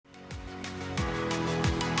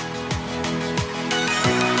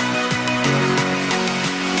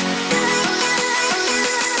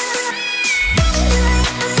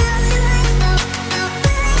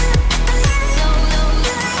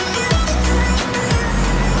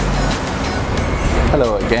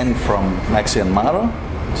Hello again from Maxi and Maro.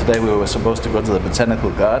 Today we were supposed to go to the botanical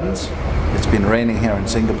gardens. It's been raining here in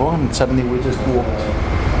Singapore and suddenly we just walked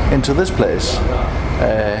into this place.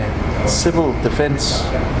 Civil Defense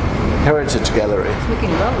Heritage Gallery. It's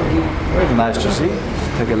looking lovely. Very nice to see.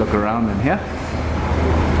 Take a look around in here.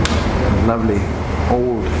 Lovely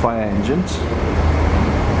old fire engines.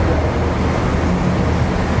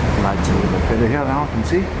 Lights a little bit better here now, you can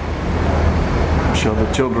see. I'm sure the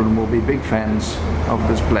children will be big fans of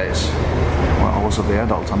this place. Well, also the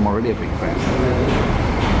adults, I'm already a big fan.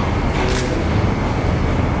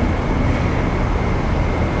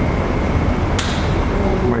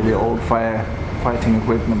 Really old fighting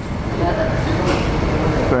equipment.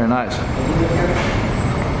 Very nice.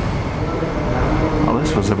 Well,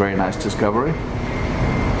 this was a very nice discovery.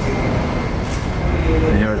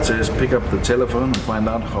 And here it says, pick up the telephone and find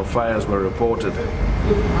out how fires were reported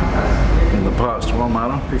in the past. Well,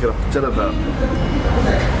 Mara, pick up the telephone.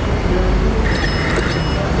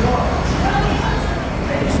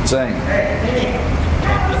 What's it saying?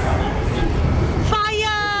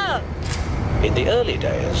 Fire! In the early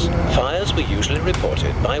days, fires were usually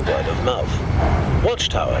reported by word of mouth.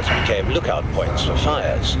 Watchtowers became lookout points for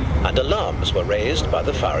fires, and alarms were raised by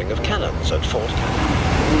the firing of cannons at Fort Cannon.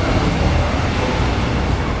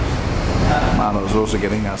 Mano is also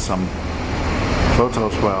getting us some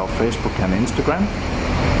photos for our Facebook and Instagram.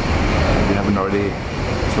 If you haven't already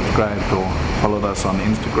subscribed or followed us on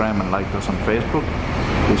Instagram and liked us on Facebook,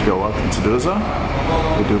 please feel welcome to do so.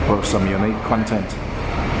 We do post some unique content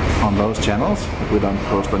on those channels that we don't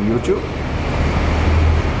post on YouTube.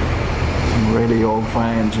 Some really old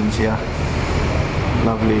fire engines here.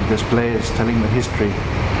 Lovely displays telling the history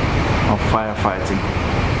of firefighting.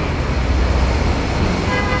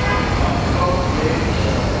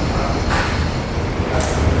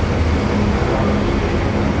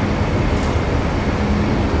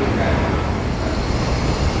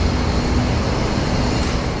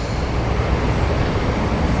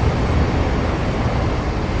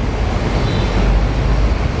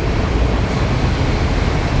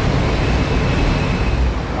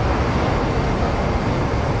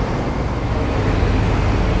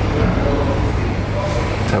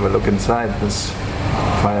 Have a look inside this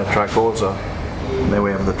fire truck also. There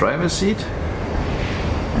we have the driver's seat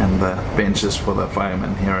and the benches for the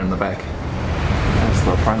firemen here in the back. That's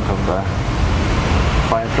the front of the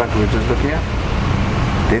fire truck we just looked at.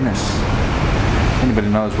 Dennis. Anybody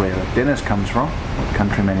knows where Dennis comes from? What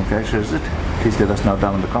country manufactures it? Please let us know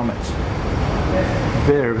down in the comments.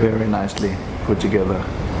 Very, very nicely put together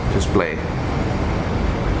display.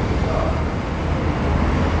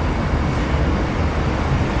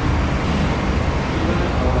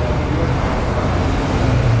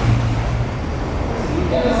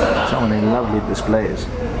 So many lovely displays.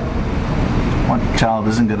 What child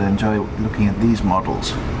isn't going to enjoy looking at these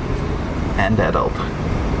models? And adult.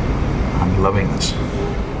 I'm loving this.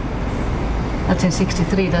 That's in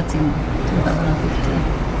 63, that's in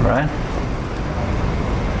 2015. Right?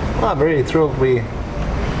 Well, I'm really thrilled we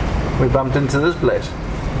bumped into this place.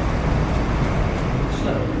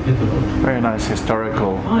 Very nice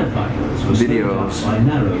historical videos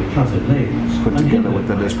put together with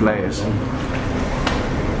the displays.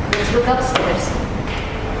 Let's look upstairs.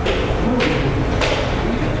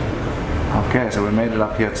 Okay, so we made it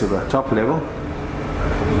up here to the top level.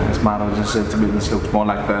 As Mano just said to me, this looks more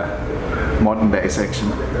like the modern day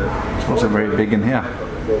section. It's also very big in here.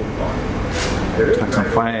 Looks like some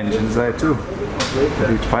fire engines there too.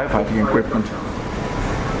 Huge firefighting equipment.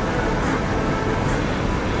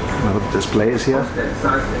 A lot of displays here.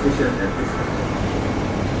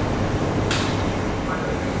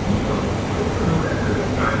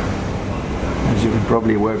 As you can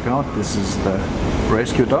probably work out, this is the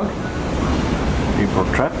rescue dog. People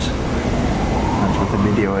trapped. That's what the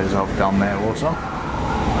video is of down there also.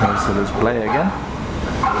 There's the display again.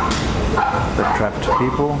 The trapped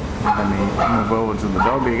people. Let me move over to the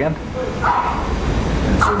dog again.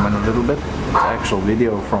 And zoom in a little bit. It's actual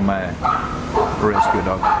video from a rescue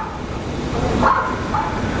dog.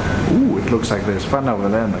 Ooh, it looks like there's fun over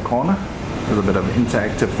there in the corner. A little bit of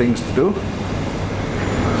interactive things to do.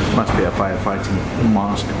 Must be a firefighting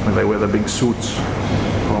mask where they wear the big suits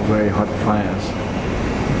for very hot fires.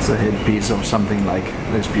 It's a headpiece of something like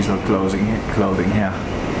this piece of clothing here.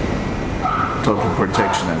 Total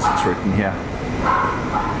protection as it's written here.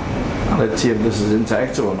 Now let's see if this is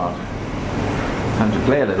interactive or not. Time to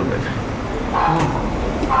play a little bit.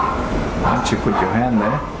 Once you put your hand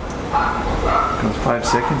there, it goes 5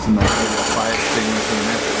 seconds and then 5 things in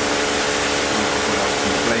there. Put out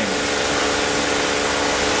some flame.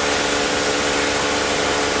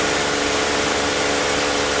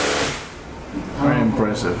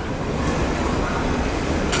 impressive.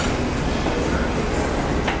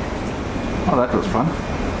 Oh, that was fun.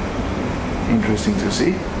 Interesting to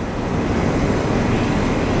see.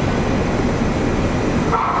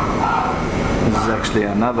 This is actually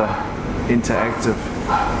another interactive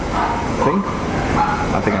thing.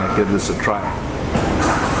 I think I'll give this a try.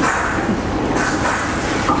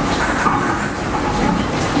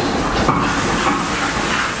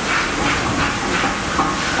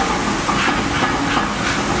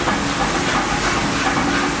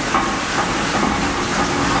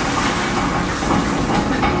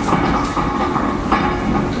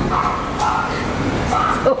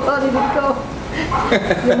 How did it go?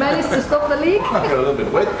 You managed to stop the leak? I got a little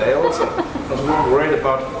bit wet there also. I was a little worried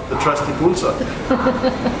about the trusty pulsar.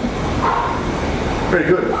 Very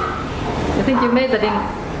good. I think you made that in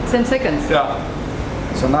 10 seconds. Yeah.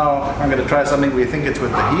 So now I'm going to try something we think it's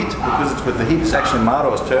with the heat. Because it's with the heat, it's actually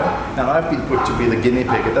Maro's turn. Now I've been put to be the guinea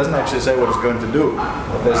pig. It doesn't actually say what it's going to do.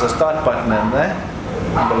 But there's a start button in there.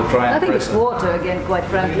 I'm going to try and I think press it's it. water again, quite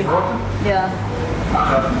frankly. Water? Yeah.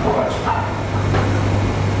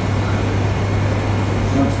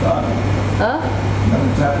 It's not starting. Huh?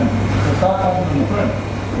 Nothing's happening. It's start button in the front.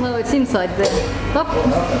 No, it's inside there. Up.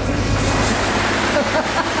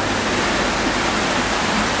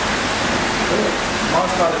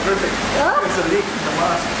 Mask started dripping. There's a leak in the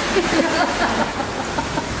mask.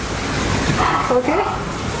 Okay.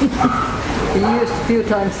 You used a few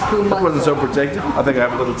times too It much. wasn't so protective. I think I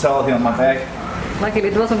have a little towel here on my back. Luckily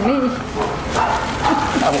it wasn't me.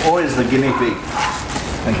 I'm always the guinea pig.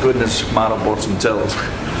 Thank goodness Mara bought some towels.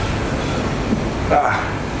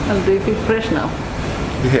 And do you feel fresh now?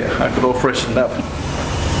 Yeah, I got all freshened up.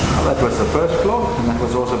 Well, that was the first floor, and that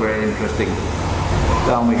was also very interesting.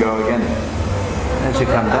 Down we go again. As you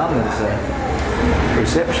come down, there's a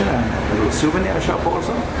reception and a little souvenir shop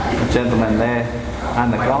also. The gentleman there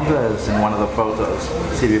and the counter is in one of the photos.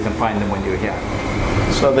 See if you can find them when you're here.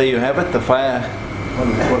 So there you have it, the fire,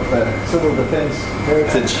 what's that? Civil Defense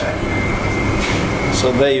Heritage.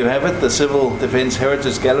 So there you have it, the Civil Defense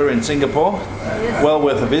Heritage Gallery in Singapore. Yes. Well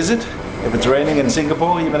worth a visit. If it's raining in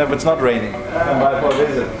Singapore, even if it's not raining, come by for a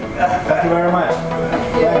visit. Thank you very much.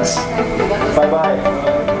 Thanks. Bye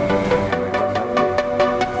bye.